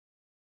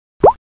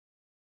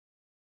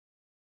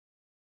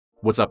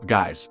What's up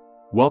guys?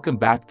 Welcome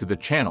back to the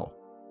channel.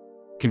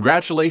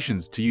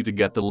 Congratulations to you to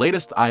get the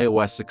latest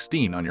iOS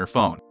 16 on your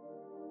phone.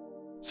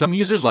 Some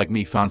users like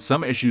me found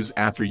some issues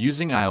after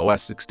using iOS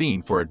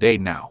 16 for a day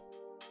now.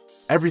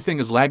 Everything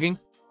is lagging?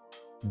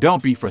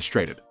 Don't be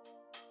frustrated.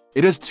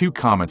 It is too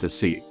common to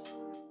see.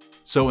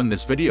 So in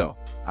this video,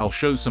 I'll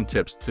show some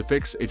tips to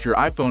fix if your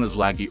iPhone is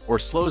laggy or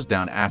slows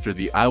down after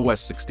the iOS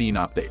 16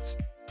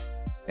 updates,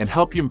 and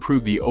help you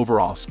improve the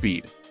overall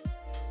speed.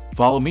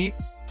 Follow me.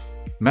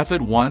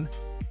 Method 1.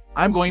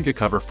 I'm going to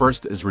cover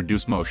first is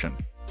reduce motion.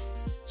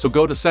 So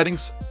go to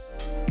Settings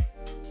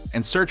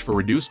and search for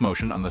Reduce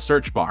Motion on the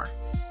search bar.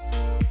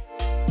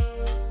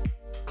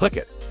 Click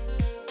it.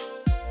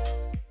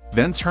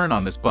 Then turn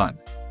on this button.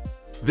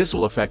 This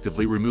will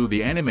effectively remove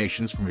the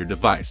animations from your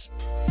device.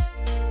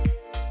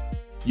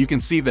 You can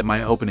see that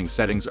my opening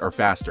settings are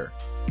faster.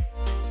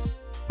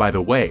 By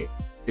the way,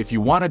 if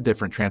you want a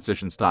different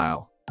transition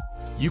style,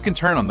 you can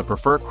turn on the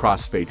Prefer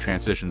Crossfade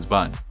Transitions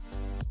button.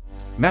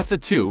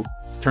 Method 2.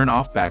 Turn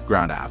off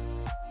Background App.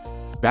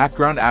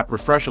 Background App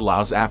Refresh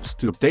allows apps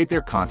to update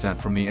their content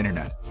from the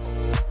internet.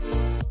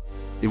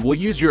 It will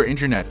use your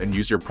internet and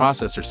use your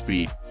processor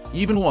speed,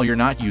 even while you're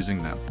not using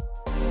them.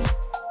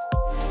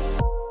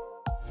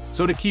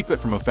 So to keep it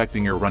from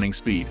affecting your running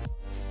speed,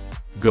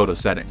 go to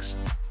Settings.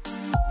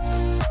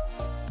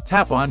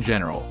 Tap on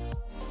General.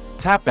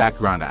 Tap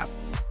Background App.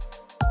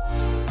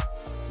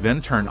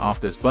 Then turn off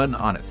this button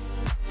on it.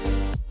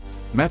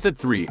 Method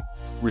 3.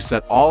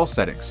 Reset all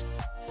settings.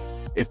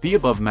 If the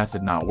above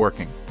method not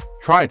working,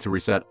 try to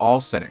reset all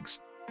settings.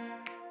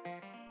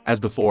 As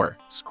before,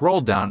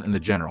 scroll down in the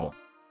General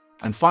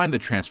and find the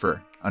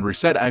Transfer and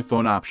Reset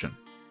iPhone option.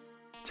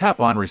 Tap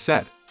on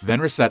Reset,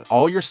 then reset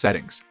all your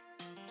settings.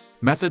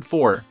 Method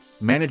 4.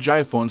 Manage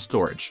iPhone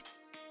storage.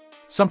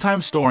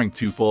 Sometimes storing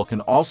too full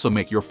can also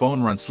make your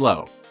phone run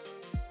slow.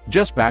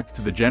 Just back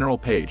to the General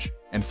page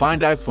and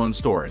find iPhone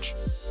storage.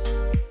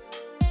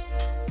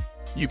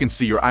 You can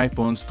see your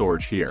iPhone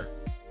storage here.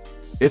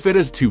 If it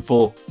is too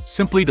full,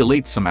 simply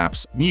delete some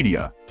apps,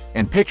 media,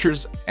 and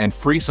pictures and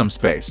free some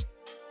space.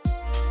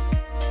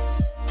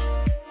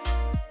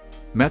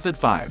 Method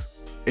 5.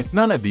 If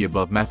none of the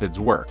above methods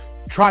work,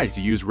 try to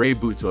use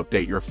ReiBoot to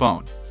update your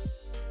phone.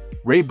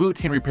 ReiBoot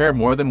can repair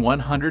more than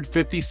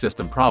 150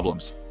 system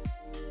problems.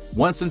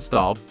 Once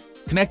installed,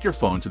 connect your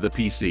phone to the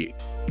PC.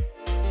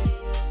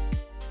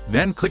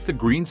 Then click the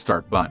green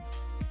Start button.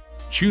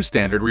 Choose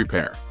Standard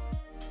Repair.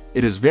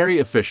 It is very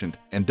efficient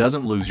and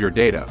doesn't lose your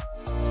data.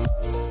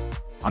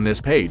 On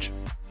this page,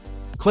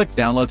 click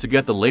Download to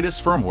get the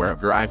latest firmware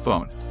of your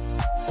iPhone.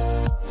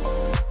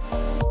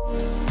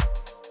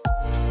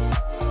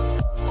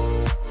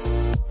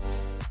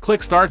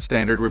 Click Start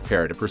Standard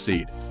Repair to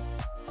proceed.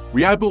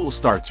 ReiBoot will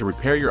start to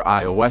repair your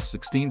iOS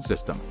 16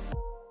 system.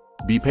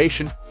 Be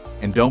patient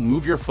and don't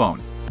move your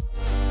phone.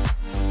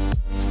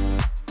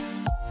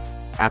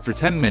 After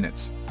 10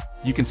 minutes,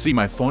 you can see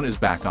my phone is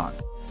back on.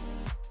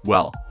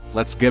 Well,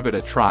 let's give it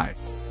a try.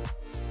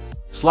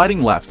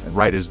 Sliding left and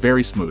right is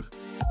very smooth.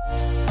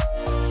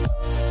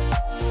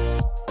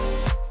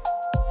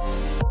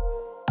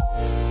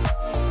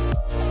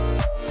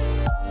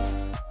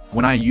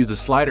 When I use the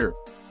slider,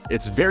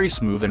 it's very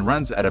smooth and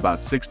runs at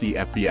about 60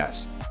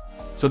 FPS.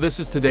 So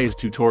this is today's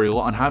tutorial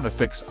on how to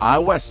fix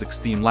iOS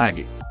 16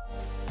 laggy.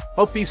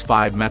 Hope these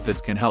 5 methods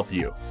can help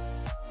you.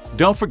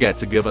 Don't forget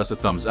to give us a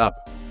thumbs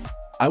up.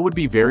 I would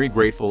be very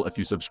grateful if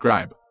you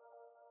subscribe.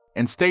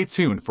 And stay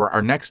tuned for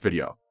our next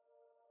video.